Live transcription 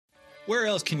Where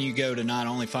else can you go to not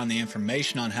only find the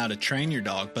information on how to train your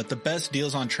dog, but the best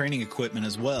deals on training equipment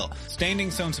as well?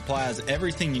 Standing Stone Supply has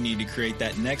everything you need to create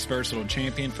that next versatile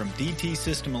champion, from DT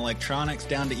system electronics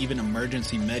down to even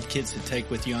emergency med kits to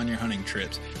take with you on your hunting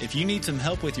trips. If you need some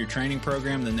help with your training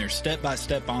program, then their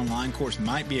step-by-step online course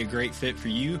might be a great fit for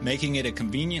you, making it a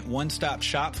convenient one-stop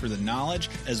shop for the knowledge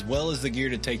as well as the gear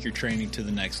to take your training to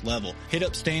the next level. Hit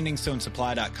up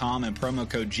StandingStoneSupply.com and promo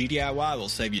code GDIY will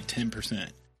save you 10%.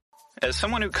 As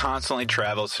someone who constantly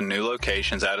travels to new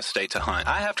locations out of state to hunt,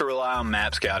 I have to rely on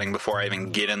map scouting before I even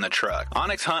get in the truck.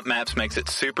 Onyx Hunt Maps makes it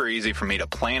super easy for me to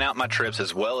plan out my trips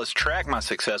as well as track my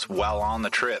success while on the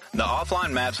trip. The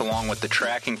offline maps, along with the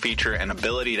tracking feature and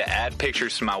ability to add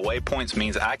pictures to my waypoints,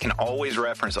 means I can always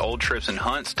reference old trips and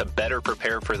hunts to better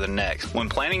prepare for the next. When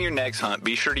planning your next hunt,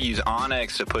 be sure to use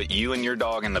OnX to put you and your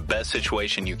dog in the best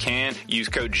situation you can. Use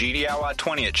code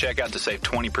GDIY20 at checkout to save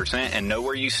 20% and know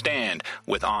where you stand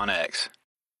with OnX.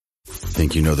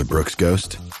 Think you know the Brooks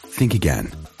Ghost? Think again.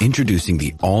 Introducing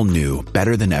the all-new,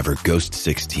 better-than-ever Ghost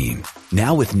 16.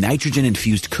 Now with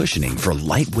nitrogen-infused cushioning for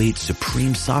lightweight,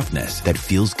 supreme softness that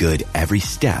feels good every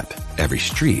step, every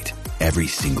street, every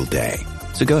single day.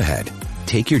 So go ahead,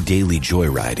 take your daily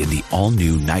joyride in the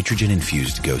all-new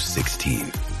nitrogen-infused Ghost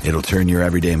 16. It'll turn your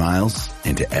everyday miles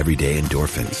into everyday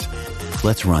endorphins.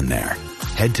 Let's run there.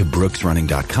 Head to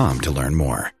brooksrunning.com to learn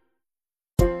more.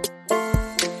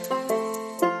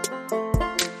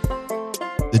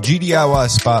 The GDIY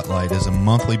Spotlight is a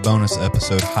monthly bonus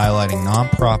episode highlighting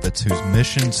nonprofits whose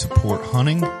missions support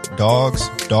hunting, dogs,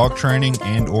 dog training,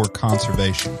 and or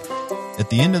conservation. At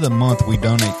the end of the month, we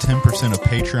donate 10% of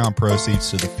Patreon proceeds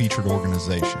to the featured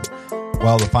organization.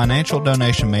 While the financial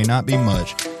donation may not be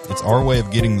much, it's our way of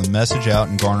getting the message out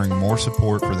and garnering more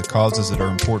support for the causes that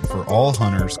are important for all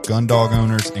hunters, gun dog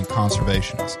owners, and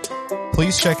conservationists.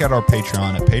 Please check out our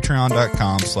Patreon at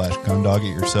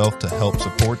patreon.com/gundogityourself to help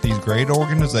support these great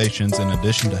organizations in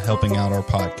addition to helping out our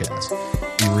podcast.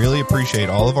 We really appreciate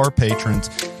all of our patrons,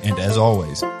 and as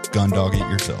always, gun dog it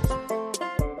yourself.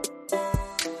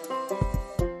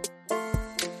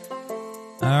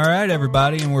 All right,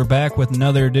 everybody, and we're back with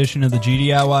another edition of the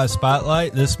GDIY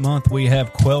Spotlight. This month we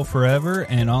have Quail Forever,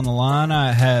 and on the line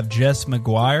I have Jess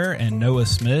McGuire and Noah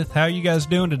Smith. How are you guys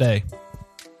doing today?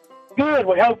 Good.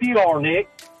 We hope you are, Nick.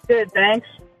 Good, thanks.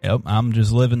 Yep, I'm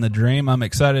just living the dream. I'm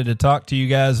excited to talk to you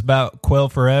guys about Quail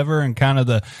Forever and kind of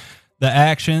the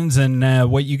actions and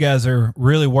what you guys are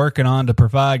really working on to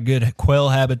provide good quail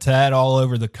habitat all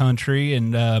over the country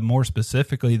and more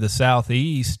specifically the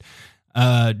Southeast.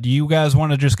 Do you guys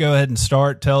want to just go ahead and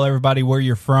start, tell everybody where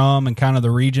you're from and kind of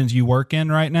the regions you work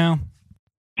in right now?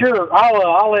 Sure.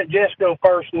 I'll let Jess go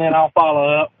first, and then I'll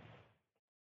follow up.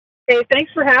 Hey,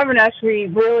 thanks for having us. We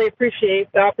really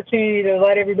appreciate the opportunity to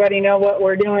let everybody know what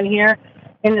we're doing here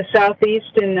in the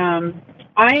Southeast. And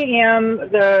I am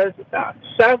the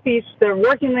Southeast, the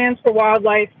Working Lands for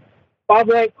Wildlife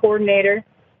Bobwhite Coordinator.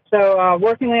 So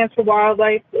Working Lands for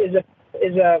Wildlife is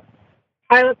a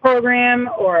pilot program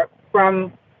or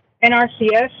from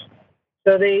NRCS.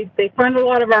 So they fund a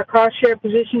lot of our cost share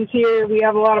positions here. We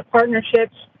have a lot of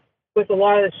partnerships with a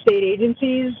lot of the state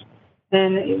agencies.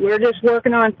 And we're just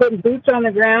working on putting boots on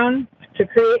the ground to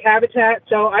create habitat.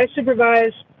 So I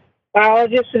supervise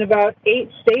biologists in about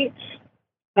 8 states.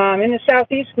 In the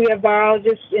Southeast, we have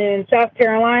biologists in South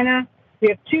Carolina. We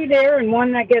have 2 there and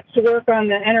 1 that gets to work on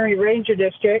the Enery Ranger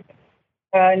District.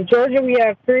 In Georgia, we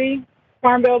have 3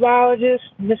 Farm Bill biologists.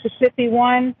 Mississippi,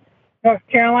 1. North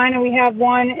Carolina, we have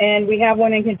 1. And we have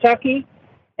 1 in Kentucky.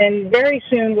 And very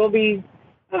soon we'll be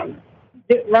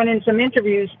running some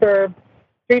interviews for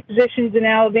 3 positions in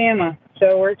Alabama.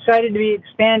 So we're excited to be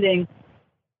expanding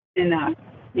and,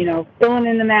 filling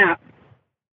in the map.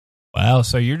 Wow.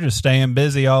 So you're just staying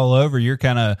busy all over. You're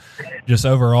kind of just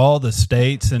over all the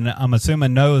states. And I'm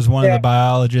assuming Noah's one of the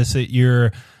biologists that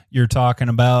you're talking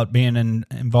about being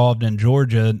involved in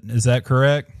Georgia. Is that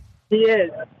correct? He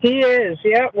is.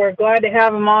 Yeah. We're glad to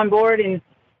have him on board, and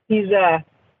he's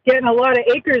getting a lot of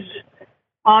acres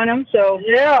on him. So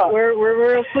yeah,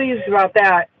 we're real pleased about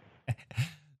that.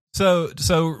 So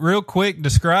real quick,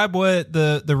 describe what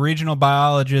the regional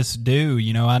biologists do.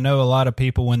 I know a lot of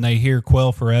people, when they hear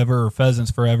Quail Forever or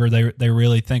Pheasants Forever, they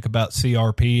really think about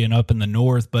CRP and up in the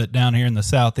north, but down here in the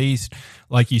Southeast,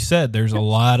 like you said, there's a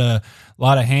lot of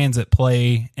hands at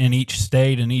play in each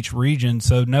state and each region.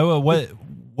 So Noah,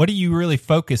 what do you really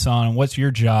focus on, and what's your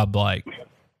job like?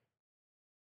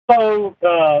 So,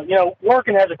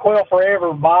 working as a Quail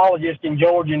Forever biologist in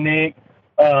Georgia, Nick,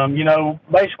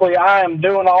 basically I am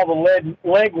doing all the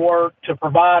leg work to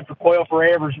provide for Quail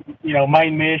Forever's,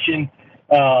 main mission,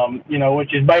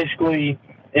 which is basically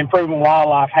improving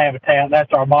wildlife habitat.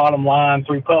 That's our bottom line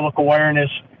through public awareness,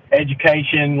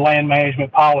 education, land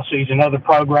management policies, and other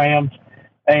programs.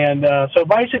 And so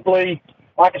basically,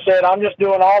 like I said, I'm just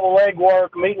doing all the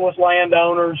legwork, meeting with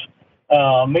landowners,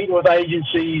 meeting with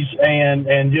agencies,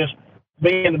 and just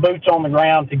being the boots on the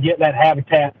ground to get that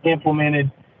habitat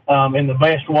implemented in the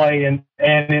best way and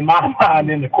in my mind,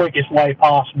 in the quickest way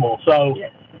possible. So,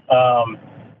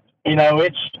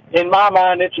 it's, in my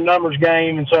mind, it's a numbers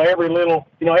game. And so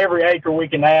every acre we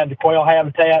can add to quail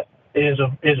habitat is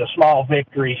a small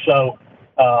victory. So,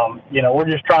 we're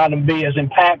just trying to be as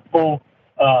impactful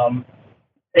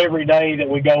every day that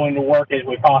we go into work as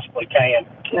we possibly can.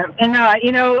 Yeah.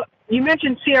 And, you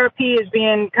mentioned CRP as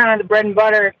being kind of the bread and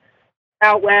butter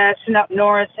out west and up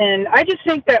north. And I just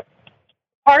think that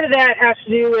part of that has to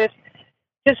do with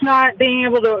just not being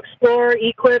able to explore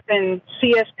EQIP and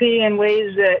CSP in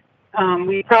ways that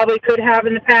we probably could have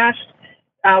in the past.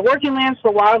 Working Lands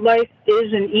for Wildlife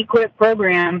is an EQIP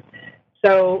program,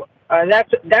 so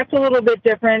that's a little bit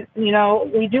different.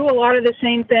 We do a lot of the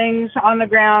same things on the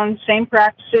ground, same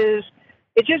practices.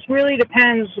 It just really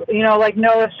depends, like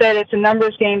Noah said, it's a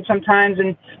numbers game sometimes,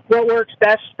 and what works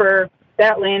best for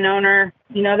that landowner.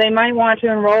 They might want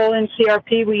to enroll in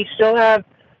CRP. We still have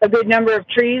a good number of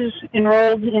trees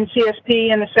enrolled in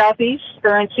CSP in the southeast,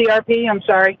 or in CRP, I'm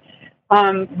sorry.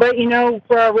 But,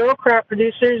 for our row crop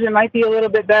producers, it might be a little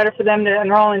bit better for them to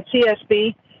enroll in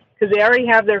CSP because they already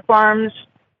have their farms,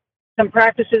 some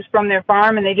practices from their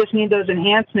farm, and they just need those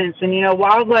enhancements. And,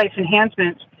 wildlife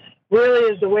enhancements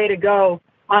really is the way to go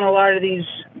on a lot of these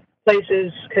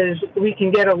places because we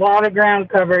can get a lot of ground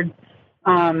covered,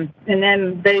 and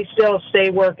then they still stay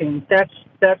working.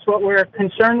 That's what we're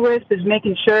concerned with, is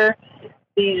making sure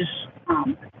these,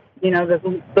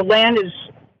 the land is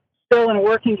still in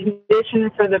working condition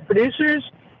for the producers,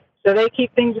 so they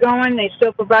keep things going. They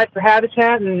still provide for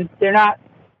habitat, and they're not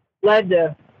led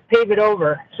to pave it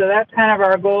over. So that's kind of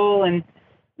our goal, and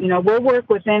we'll work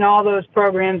within all those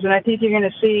programs, and I think you're going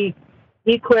to see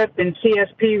EQIP and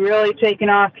CSP really taking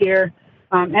off here.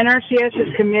 NRCS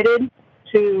is committed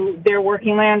to their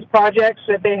Working Lands projects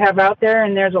that they have out there,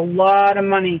 and there's a lot of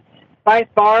money. By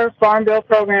far, Farm Bill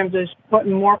programs is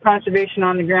putting more conservation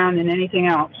on the ground than anything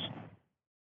else.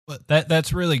 But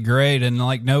that's really great, and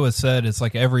like Noah said, it's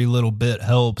like every little bit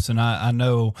helps, and I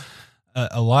know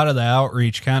a lot of the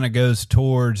outreach kind of goes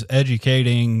towards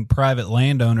educating private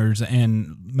landowners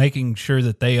and making sure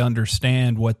that they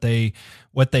understand what they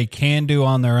can do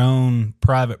on their own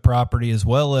private property, as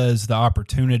well as the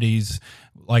opportunities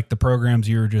like the programs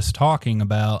you were just talking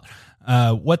about,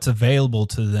 what's available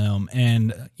to them.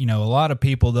 And, a lot of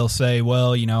people, they'll say,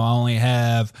 well, I only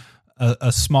have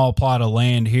a small plot of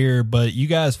land here, but you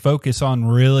guys focus on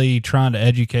really trying to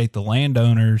educate the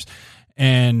landowners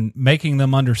and making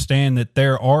them understand that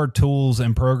there are tools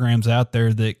and programs out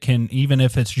there that can, even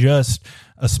if it's just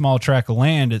a small tract of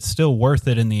land, it's still worth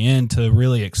it in the end to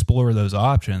really explore those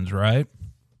options, right?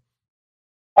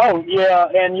 Oh, yeah.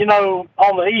 And,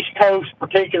 on the East Coast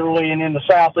particularly, and in the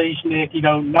Southeast, Nick,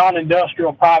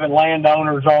 non-industrial private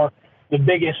landowners are the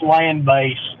biggest land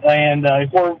base. And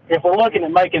if we're looking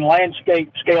at making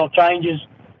landscape scale changes,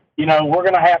 we're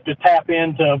going to have to tap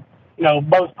into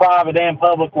both private and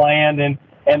public land, and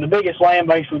the biggest land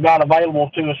base we've got available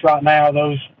to us right now are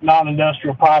those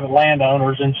non-industrial private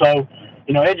landowners. And so,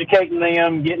 educating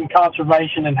them, getting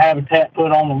conservation and habitat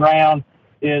put on the ground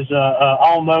is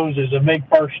on those is a big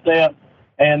first step.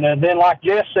 And then, like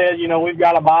Jess said, we've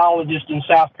got a biologist in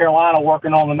South Carolina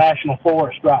working on the National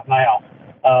Forest right now.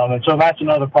 And so that's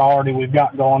another priority we've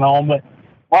got going on. But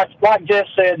like Jess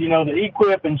said, the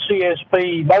EQIP and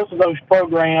CSP, both of those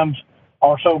programs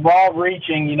are so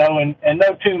broad-reaching, and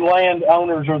no two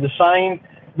landowners are the same,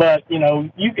 but,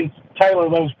 you can tailor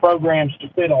those programs to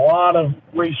fit a lot of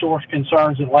resource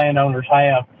concerns that landowners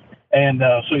have. And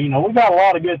so, we've got a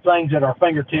lot of good things at our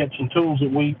fingertips and tools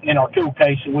that in our tool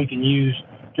case that we can use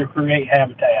to create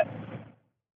habitat.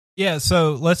 Yeah,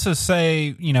 so let's just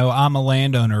say, I'm a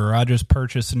landowner, or I just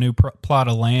purchased a new plot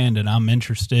of land and I'm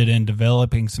interested in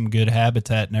developing some good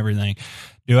habitat and everything.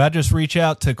 Do I just reach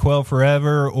out to Quail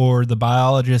Forever or the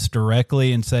biologist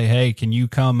directly and say, hey, can you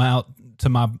come out to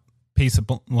my piece of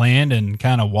land and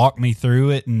kind of walk me through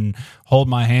it and hold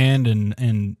my hand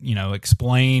and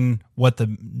explain what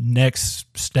the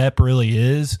next step really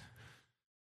is?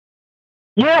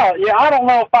 Yeah. I don't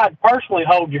know if I'd personally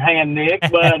hold your hand, Nick,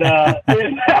 but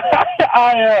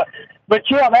but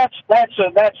yeah, that's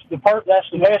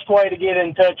the best way to get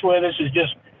in touch with us is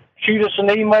just shoot us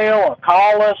an email or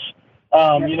call us.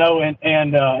 You know, and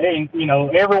you know,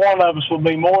 every one of us will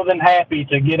be more than happy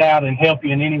to get out and help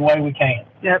you in any way we can.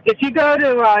 Yep. If you go to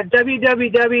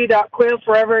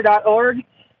www.quailforever.org,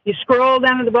 you scroll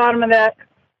down to the bottom of that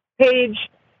page,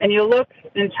 and you look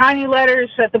in tiny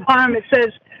letters at the bottom. It says,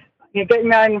 you get your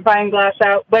magnifying glass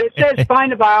out, but it says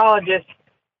find a biologist,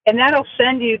 and that'll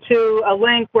send you to a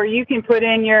link where you can put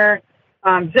in your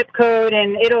zip code,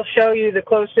 and it'll show you the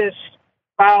closest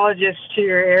biologist to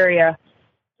your area.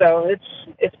 So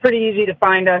it's pretty easy to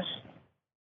find us.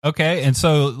 Okay, and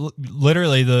so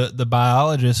literally the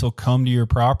biologist will come to your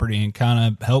property and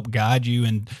kind of help guide you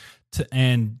and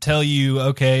tell you,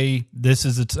 okay, this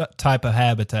is a type of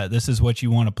habitat. This is what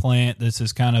you want to plant. This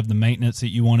is kind of the maintenance that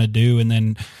you want to do. And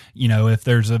then, you know, if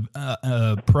there's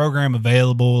a program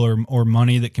available or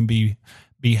money that can be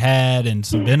had and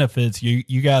some benefits,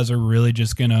 you guys are really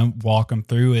just going to walk them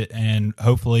through it, and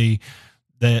hopefully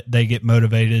that they get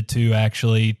motivated to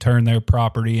actually turn their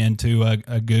property into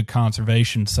a good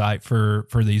conservation site for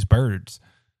these birds.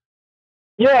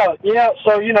 Yeah.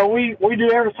 So, you know, we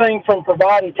do everything from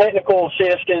providing technical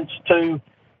assistance to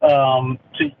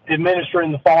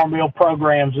administering the Farm Bill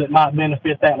programs that might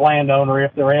benefit that landowner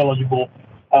if they're eligible.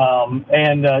 So,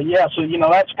 you know,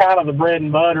 that's kind of the bread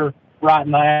and butter right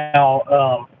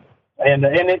now. And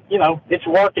it, you know, it's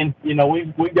working. You know,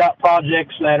 we've got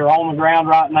projects that are on the ground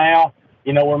right now.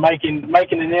 You know, we're making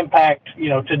an impact, you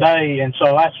know, today. And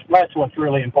so that's what's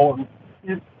really important.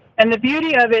 And the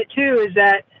beauty of it too is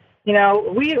that, you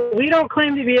know, we don't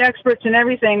claim to be experts in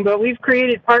everything, but we've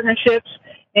created partnerships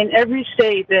in every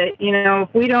state that, you know, if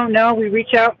we don't know, we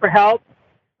reach out for help.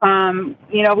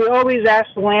 You know, we always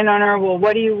ask the landowner, well,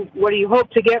 what do you hope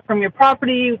to get from your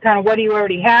property? Kind of what do you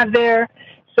already have there?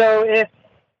 So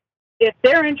if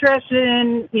they're interested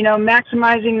in, you know,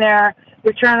 maximizing their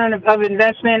return of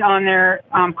investment on their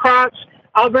crops,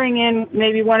 I'll bring in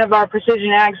maybe one of our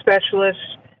precision ag specialists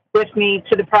with me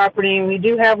to the property, and we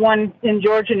do have one in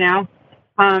Georgia now.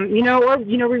 We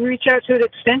reach out to an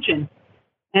extension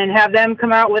and have them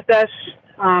come out with us,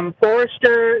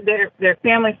 forester, their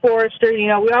family forester. You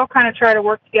know, we all kind of try to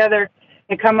work together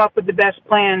and come up with the best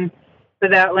plan for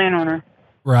that landowner.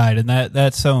 Right, and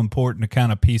that's so important to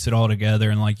kind of piece it all together.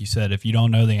 And like you said, if you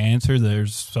don't know the answer,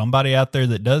 there's somebody out there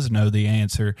that does know the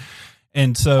answer.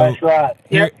 And so that's right.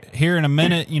 Here in a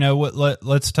minute, you know,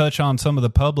 let's touch on some of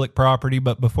the public property.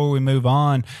 But before we move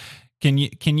on, can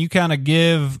you kind of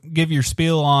give your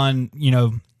spiel on, you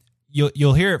know,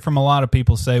 you'll hear it from a lot of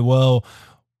people say, well,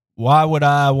 why would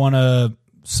I want to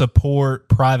support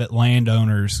private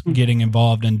landowners getting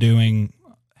involved in doing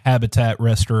habitat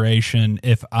restoration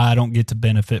if I don't get to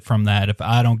benefit from that, if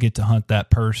I don't get to hunt that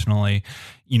personally?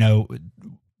 You know,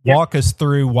 walk us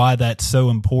through why that's so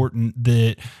important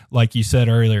that, like you said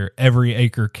earlier, every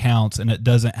acre counts, and it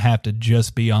doesn't have to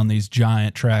just be on these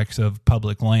giant tracts of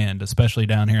public land, especially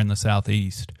down here in the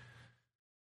Southeast.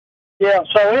 Yeah,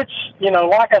 so it's, you know,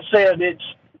 like I said, it's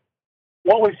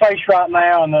what we face right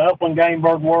now in the upland game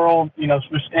bird world, you know,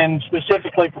 and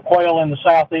specifically for quail in the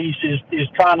Southeast is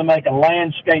trying to make a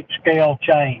landscape scale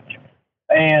change.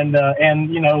 And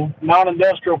you know,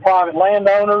 non-industrial private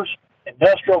landowners,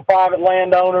 industrial private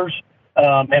landowners,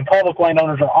 and public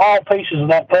landowners are all pieces of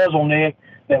that puzzle, Nick,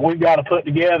 that we've got to put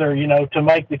together, you know, to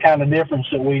make the kind of difference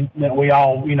that we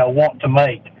all, you know, want to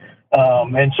make.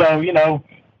 And so, you know,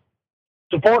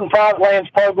 supporting private lands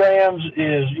programs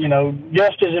is, you know,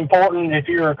 just as important if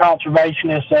you're a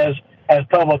conservationist as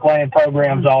public land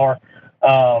programs are.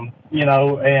 You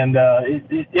know, and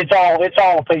it's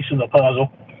all a piece of the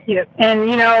puzzle. Yeah, and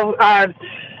you know,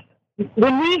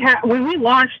 when we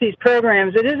launch these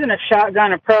programs, it isn't a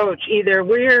shotgun approach either.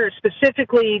 We're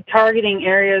specifically targeting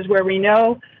areas where we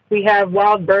know we have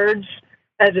wild birds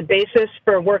as a basis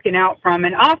for working out from,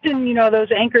 and often, you know,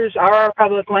 those anchors are our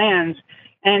public lands.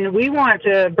 And we want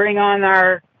to bring on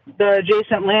the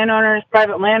adjacent landowners,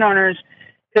 private landowners,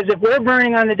 because if we're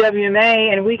burning on the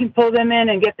WMA and we can pull them in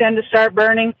and get them to start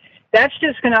burning, that's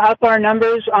just going to up our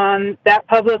numbers on that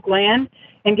public land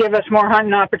and give us more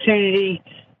hunting opportunity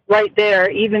right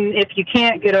there, even if you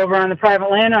can't get over on the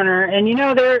private landowner. And, you know,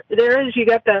 you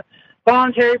got the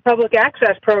Voluntary Public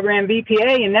Access Program,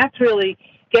 VPA, and that's really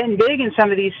getting big in some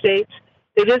of these states.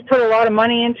 They just put a lot of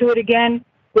money into it again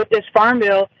with this Farm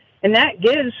Bill. And that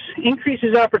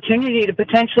increases opportunity to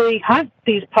potentially hunt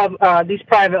these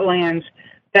private lands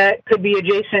that could be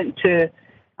adjacent to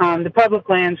the public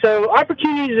land. So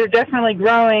opportunities are definitely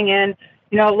growing. And,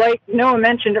 you know, like Noah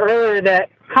mentioned earlier, that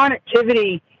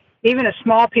connectivity, even a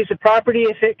small piece of property,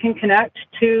 if it can connect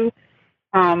to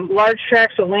large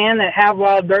tracts of land that have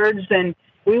wild birds, then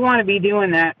we want to be doing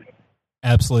that.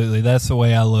 Absolutely. That's the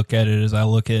way I look at it. Is I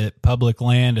look at public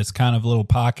land as kind of little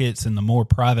pockets, and the more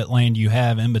private land you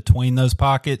have in between those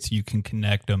pockets, you can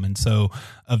connect them. And so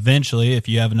eventually, if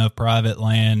you have enough private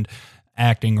land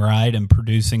acting right and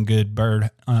producing good bird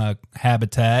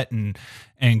habitat and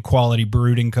quality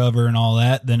brooding cover and all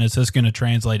that, then it's just going to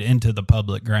translate into the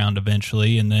public ground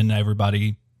eventually. And then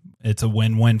it's a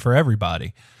win-win for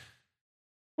everybody.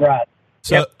 Right.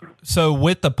 So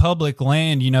with the public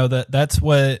land, that's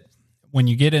what, when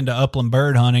you get into upland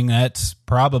bird hunting, that's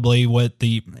probably what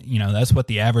that's what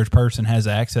the average person has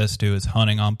access to, is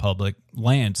hunting on public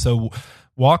land. So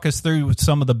walk us through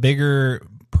some of the bigger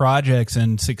projects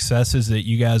and successes that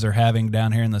you guys are having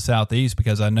down here in the Southeast,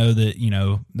 because I know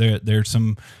that, there's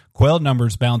some quail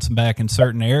numbers bouncing back in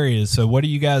certain areas. So what are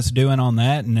you guys doing on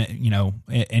that? And,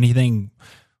 anything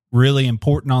really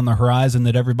important on the horizon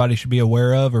that everybody should be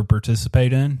aware of or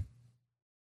participate in?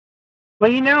 Well,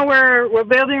 we're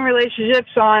building relationships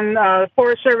on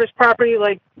Forest Service property,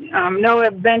 like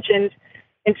Noah mentioned.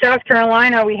 In South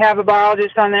Carolina, we have a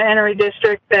biologist on the Enery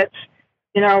District that's,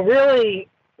 really,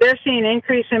 they're seeing an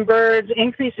increase in birds,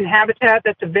 increase in habitat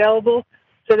that's available.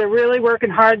 So they're really working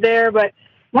hard there. But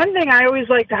one thing I always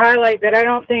like to highlight that I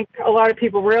don't think a lot of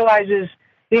people realize is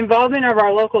the involvement of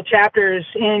our local chapters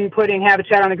in putting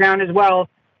habitat on the ground as well.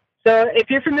 So if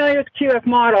you're familiar with QF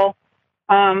Model,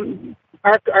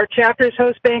 our chapters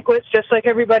host banquets just like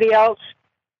everybody else,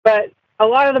 but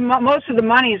most of the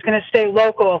money is going to stay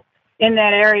local in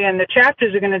that area, and the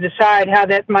chapters are going to decide how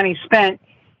that money's spent.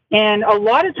 And a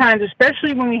lot of times,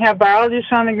 especially when we have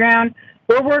biologists on the ground,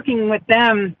 we're working with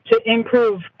them to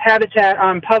improve habitat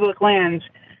on public lands.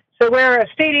 So where a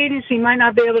state agency might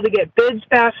not be able to get bids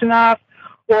fast enough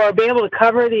or be able to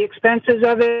cover the expenses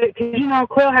of it, because,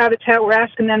 quail habitat, we're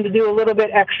asking them to do a little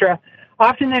bit extra.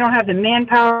 Often they don't have the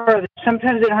manpower, or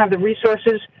sometimes they don't have the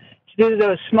resources to do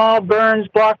those small burns,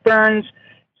 block burns.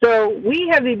 So we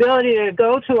have the ability to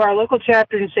go to our local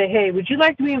chapter and say, hey, would you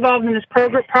like to be involved in this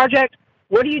project?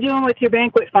 What are you doing with your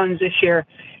banquet funds this year?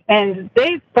 And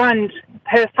they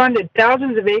have funded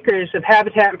thousands of acres of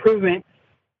habitat improvement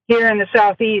here in the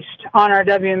Southeast on our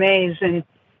WMAs. And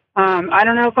I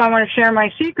don't know if I want to share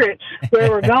my secrets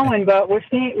where we're going, but we're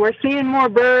seeing more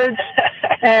birds,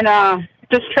 and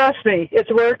just trust me, it's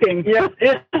working. Yeah,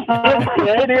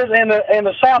 it is. And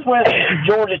the Southwest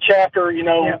Georgia chapter,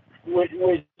 which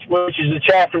is the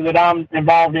chapter that I'm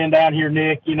involved in down here,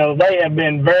 Nick, they have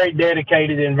been very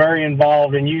dedicated and very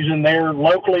involved in using their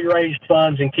locally raised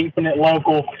funds and keeping it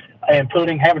local and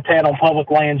putting habitat on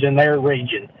public lands in their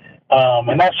region.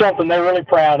 And that's something they're really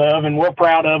proud of, and we're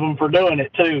proud of them for doing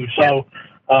it too. So,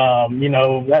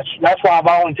 that's why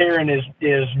volunteering is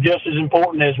just as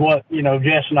important as what,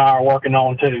 Jess and I are working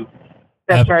on too.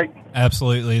 That's right.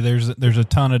 Absolutely. There's a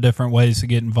ton of different ways to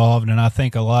get involved, and I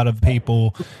think a lot of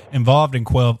people involved in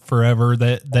Quail Forever,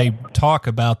 that they talk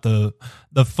about the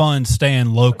fund staying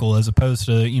local as opposed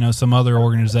to, some other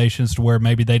organizations to where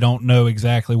maybe they don't know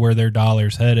exactly where their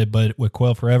dollar's headed. But with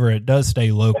Quail Forever, it does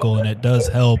stay local, and it does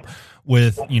help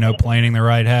with, planting the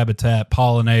right habitat,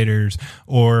 pollinators,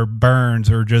 or burns,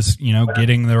 or just,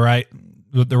 getting the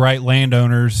right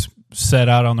landowners set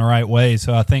out on the right way.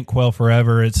 So I think Quail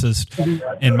Forever, it's just,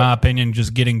 in my opinion,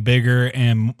 just getting bigger,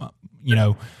 and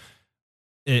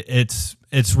it's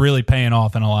really paying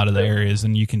off in a lot of the areas,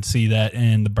 and you can see that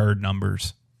in the bird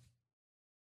numbers.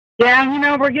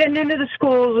 Yeah, we're getting into the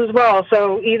schools as well.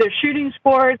 So either shooting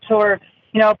sports or,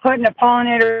 putting a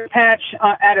pollinator patch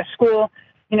at a school.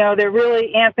 They're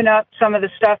really amping up some of the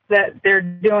stuff that they're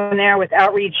doing there with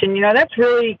outreach. And, that's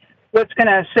really what's going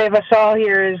to save us all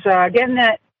here, is getting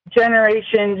that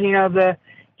generations, the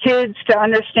kids, to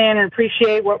understand and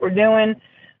appreciate what we're doing,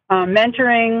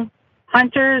 mentoring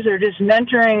hunters, or just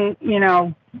mentoring,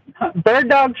 bird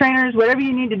dog trainers, whatever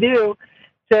you need to do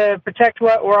to protect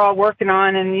what we're all working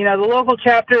on. And, the local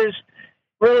chapters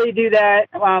really do that.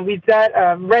 We've got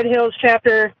a Red Hills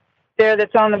chapter there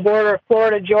that's on the border of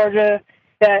Florida, Georgia,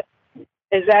 that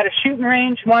is at a shooting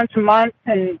range once a month,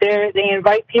 and they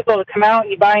invite people to come out.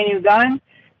 You buy a new gun.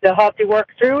 They'll help you work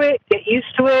through it, get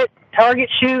used to it, target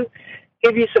shoot,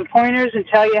 give you some pointers, and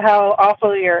tell you how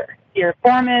awful your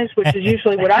form is, which is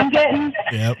usually what I'm getting.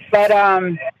 Yep. But,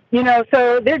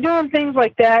 so they're doing things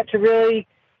like that to really,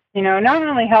 not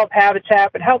only help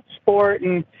habitat, but help sport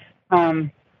and,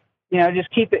 just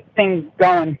keep things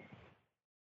going.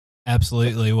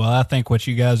 Absolutely. Well, I think what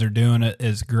you guys are doing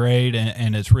is great,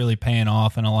 and it's really paying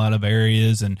off in a lot of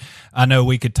areas. And I know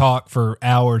we could talk for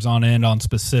hours on end on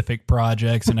specific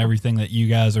projects and everything that you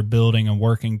guys are building and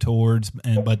working towards.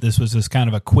 But this was just kind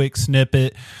of a quick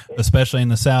snippet, especially in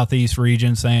the Southeast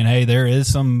region, saying, hey, there is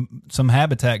some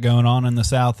habitat going on in the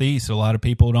Southeast. A lot of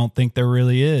people don't think there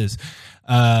really is.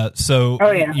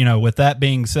 You know, with that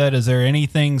being said, is there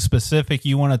anything specific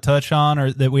you want to touch on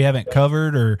or that we haven't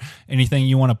covered, or anything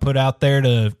you want to put out there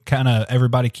to kind of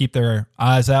everybody keep their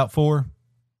eyes out for?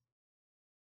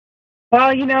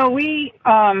 Well, you know, we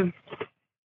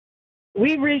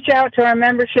reach out to our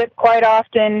membership quite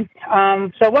often.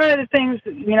 So one of the things,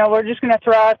 you know, we're just going to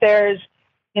throw out there is,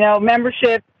 you know,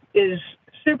 membership is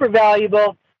super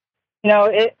valuable. You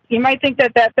know, you might think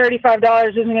that $35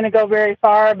 isn't going to go very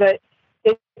far, but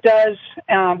it does.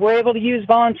 We're able to use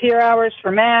volunteer hours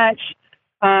for match.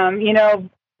 You know,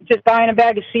 just buying a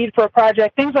bag of seed for a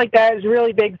project, things like that is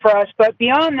really big for us. But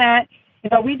beyond that, you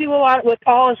know, we do a lot with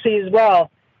policy as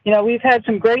well. You know, we've had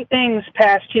some great things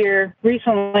past year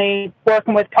recently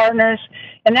working with partners,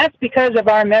 and that's because of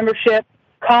our membership,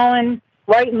 calling,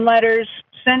 writing letters,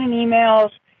 sending emails,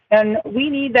 and we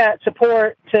need that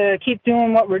support to keep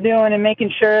doing what we're doing and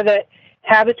making sure that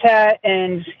habitat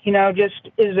and, you know, just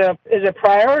is a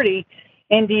priority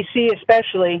in DC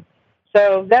especially.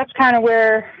 So that's kind of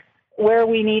where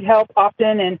we need help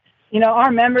often. And, you know,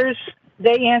 our members,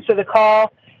 they answer the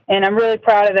call, and I'm really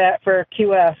proud of that for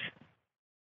QF.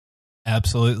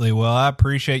 Absolutely. Well, I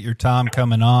appreciate your time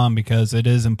coming on, because it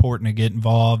is important to get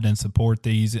involved and support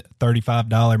these.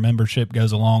 $35 membership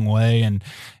goes a long way.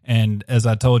 And as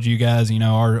I told you guys, you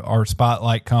know, our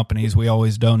spotlight companies, we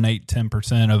always donate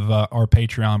 10% of our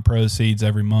Patreon proceeds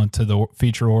every month to the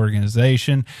feature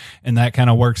organization. And that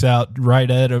kind of works out right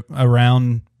at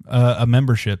around a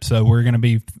membership. So we're going to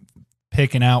be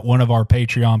picking out one of our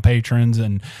Patreon patrons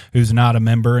and who's not a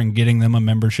member and getting them a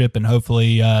membership, and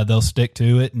hopefully they'll stick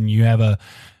to it. And you have a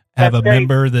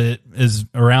member that is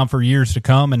around for years to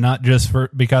come, and not just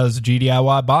because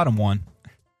GDIY bought them one.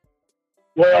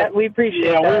 Well, we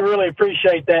appreciate that. We really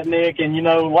appreciate that, Nick. And, you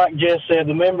know, like Jess said,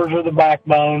 the members are the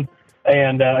backbone,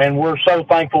 and we're so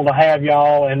thankful to have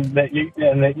y'all and that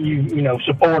you know,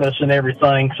 support us and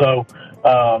everything. So,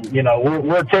 you know,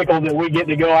 we're tickled that we get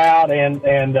to go out and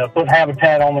put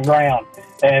habitat on the ground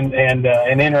and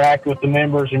interact with the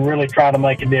members and really try to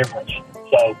make a difference.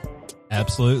 So.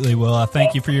 Absolutely. Well, I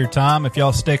thank you for your time. If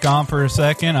y'all stick on for a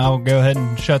second, I'll go ahead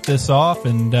and shut this off,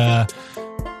 and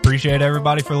appreciate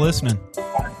everybody for listening.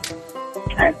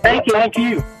 All right, thank you. Thank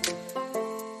you.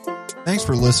 Thanks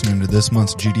for listening to this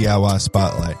month's GDIY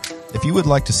Spotlight. If you would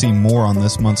like to see more on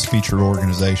this month's featured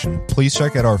organization, please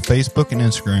check out our Facebook and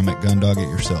Instagram at Gundog It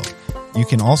Yourself. You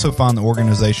can also find the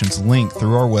organization's link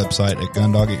through our website at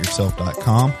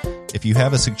gundogityourself.com. If you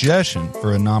have a suggestion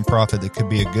for a nonprofit that could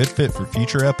be a good fit for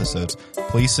future episodes,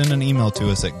 please send an email to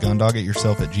us at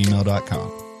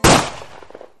gundogityourself@gmail.com.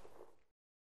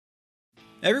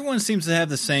 Everyone seems to have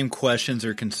the same questions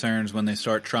or concerns when they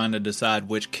start trying to decide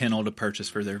which kennel to purchase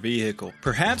for their vehicle.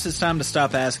 Perhaps it's time to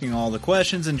stop asking all the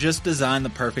questions and just design the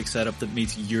perfect setup that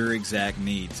meets your exact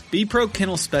needs. B-Pro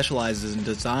Kennel specializes in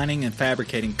designing and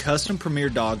fabricating custom Premier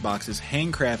dog boxes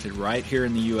handcrafted right here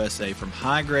in the USA from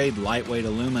high-grade, lightweight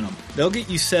aluminum. They'll get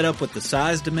you set up with the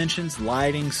size dimensions,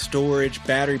 lighting, storage,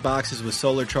 battery boxes with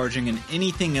solar charging, and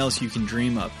anything else you can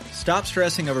dream of. Stop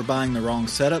stressing over buying the wrong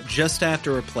setup, just have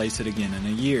to replace it again in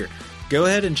a year. Go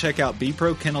ahead and check out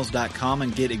bprokennels.com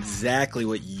and get exactly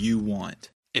what you want.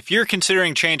 If you're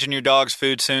considering changing your dog's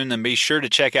food soon, then be sure to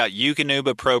check out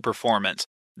Eukanuba Pro Performance.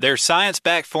 Their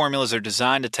science-backed formulas are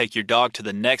designed to take your dog to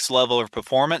the next level of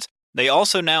performance. They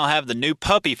also now have the new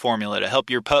puppy formula to help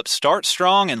your pup start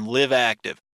strong and live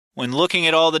active. When looking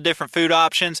at all the different food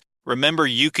options, remember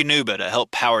Eukanuba to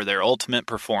help power their ultimate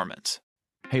performance.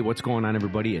 Hey, what's going on,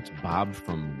 everybody? It's Bob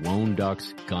from Lone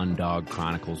Ducks Gun Dog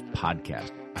Chronicles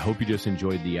podcast. I hope you just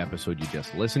enjoyed the episode you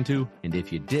just listened to, and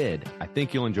if you did, I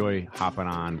think you'll enjoy hopping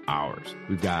on ours.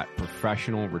 We've got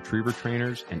professional retriever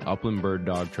trainers and upland bird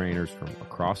dog trainers from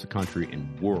across the country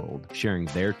and world sharing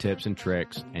their tips and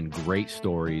tricks and great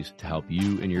stories to help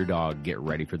you and your dog get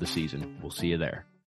ready for the season. We'll see you there.